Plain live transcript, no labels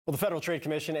Well, the Federal Trade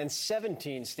Commission and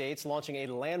 17 states launching a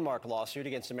landmark lawsuit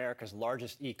against America's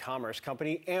largest e-commerce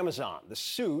company, Amazon. The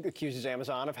suit accuses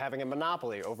Amazon of having a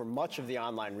monopoly over much of the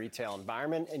online retail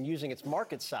environment and using its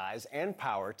market size and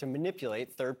power to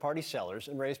manipulate third-party sellers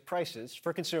and raise prices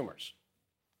for consumers.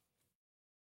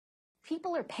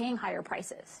 People are paying higher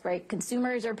prices, right?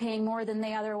 Consumers are paying more than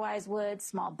they otherwise would.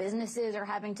 Small businesses are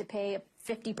having to pay a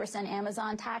 50%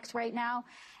 Amazon tax right now.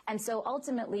 And so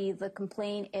ultimately, the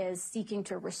complaint is seeking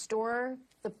to restore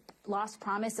the lost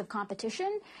promise of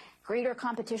competition. Greater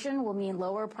competition will mean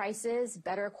lower prices,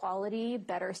 better quality,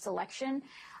 better selection,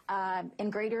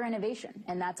 and greater innovation.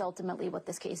 And that's ultimately what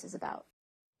this case is about.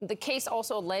 The case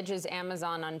also alleges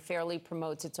Amazon unfairly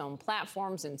promotes its own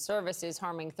platforms and services,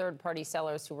 harming third-party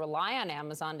sellers who rely on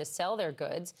Amazon to sell their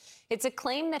goods. It's a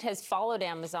claim that has followed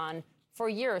Amazon for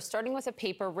years, starting with a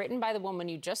paper written by the woman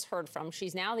you just heard from.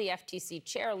 She's now the FTC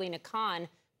chair, Lina Khan,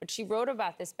 but she wrote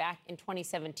about this back in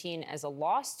 2017 as a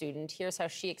law student. Here's how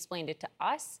she explained it to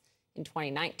us in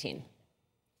 2019.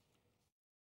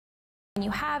 When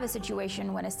you have a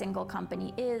situation when a single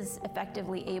company is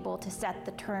effectively able to set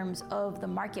the terms of the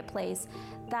marketplace,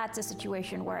 that's a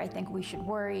situation where I think we should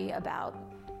worry about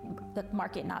the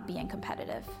market not being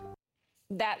competitive.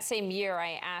 That same year,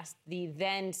 I asked the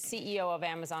then CEO of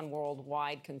Amazon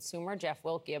Worldwide Consumer, Jeff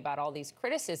Wilke, about all these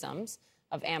criticisms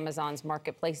of Amazon's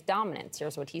marketplace dominance.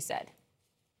 Here's what he said.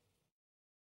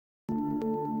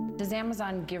 Does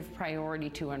Amazon give priority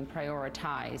to and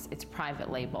prioritize its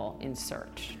private label in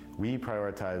search? We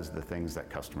prioritize the things that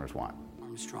customers want.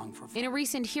 In a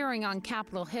recent hearing on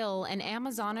Capitol Hill, an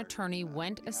Amazon attorney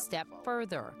went a step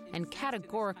further and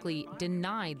categorically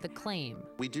denied the claim.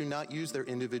 We do not use their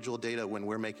individual data when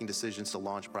we're making decisions to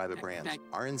launch private brands.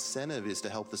 Our incentive is to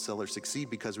help the seller succeed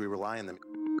because we rely on them.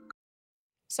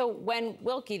 So when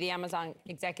Wilke, the Amazon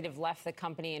executive, left the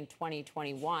company in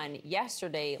 2021,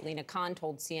 yesterday, Lina Khan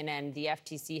told CNN the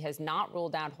FTC has not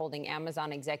ruled out holding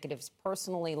Amazon executives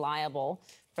personally liable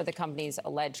for the company's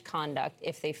alleged conduct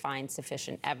if they find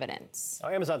sufficient evidence. Now,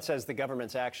 Amazon says the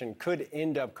government's action could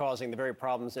end up causing the very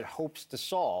problems it hopes to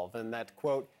solve, and that,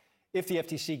 quote, if the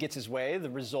FTC gets its way, the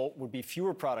result would be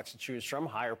fewer products to choose from,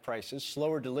 higher prices,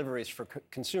 slower deliveries for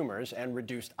consumers, and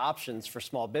reduced options for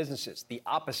small businesses, the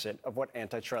opposite of what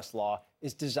antitrust law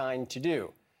is designed to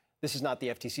do. This is not the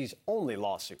FTC's only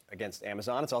lawsuit against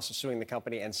Amazon. It's also suing the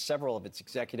company and several of its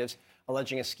executives,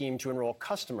 alleging a scheme to enroll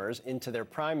customers into their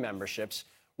Prime memberships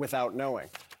without knowing.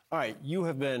 All right, you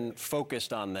have been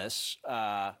focused on this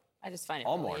I just find it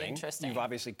all really morning. interesting. You've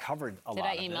obviously covered a lot of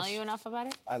this. Did I email you enough about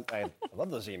it? I love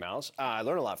those emails. I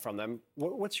learn a lot from them.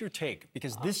 What's your take?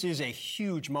 Because this is a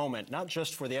huge moment, not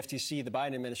just for the FTC, the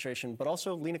Biden administration, but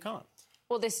also Lina Khan.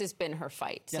 Well, this has been her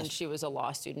fight Yes. since she was a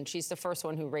law student. She's the first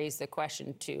one who raised the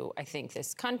question to, I think,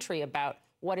 this country about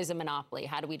what is a monopoly?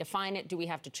 How do we define it? Do we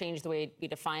have to change the way we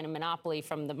define a monopoly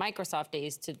from the Microsoft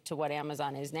days to what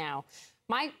Amazon is now?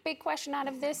 My big question out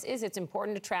of this is it's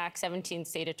important to track. 17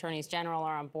 state attorneys general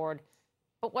are on board.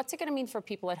 But what's it going to mean for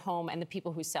people at home and the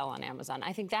people who sell on Amazon?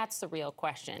 I think that's the real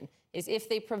question, is if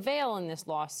they prevail in this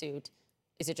lawsuit,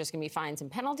 is it just going to be fines and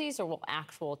penalties, or will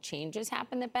actual changes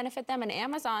happen that benefit them? And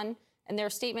Amazon, and their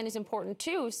statement is important,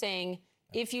 too, saying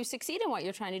if you succeed in what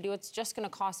you're trying to do, it's just going to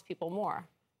cost people more.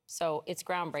 So it's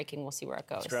groundbreaking. We'll see where it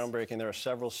goes. It's groundbreaking. There are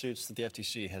several suits that the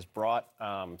FTC has brought,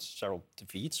 several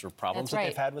defeats or problems That's right. that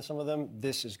they've had with some of them.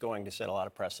 This is going to set a lot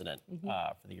of precedent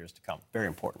for the years to come. Very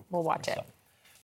important. We'll watch it.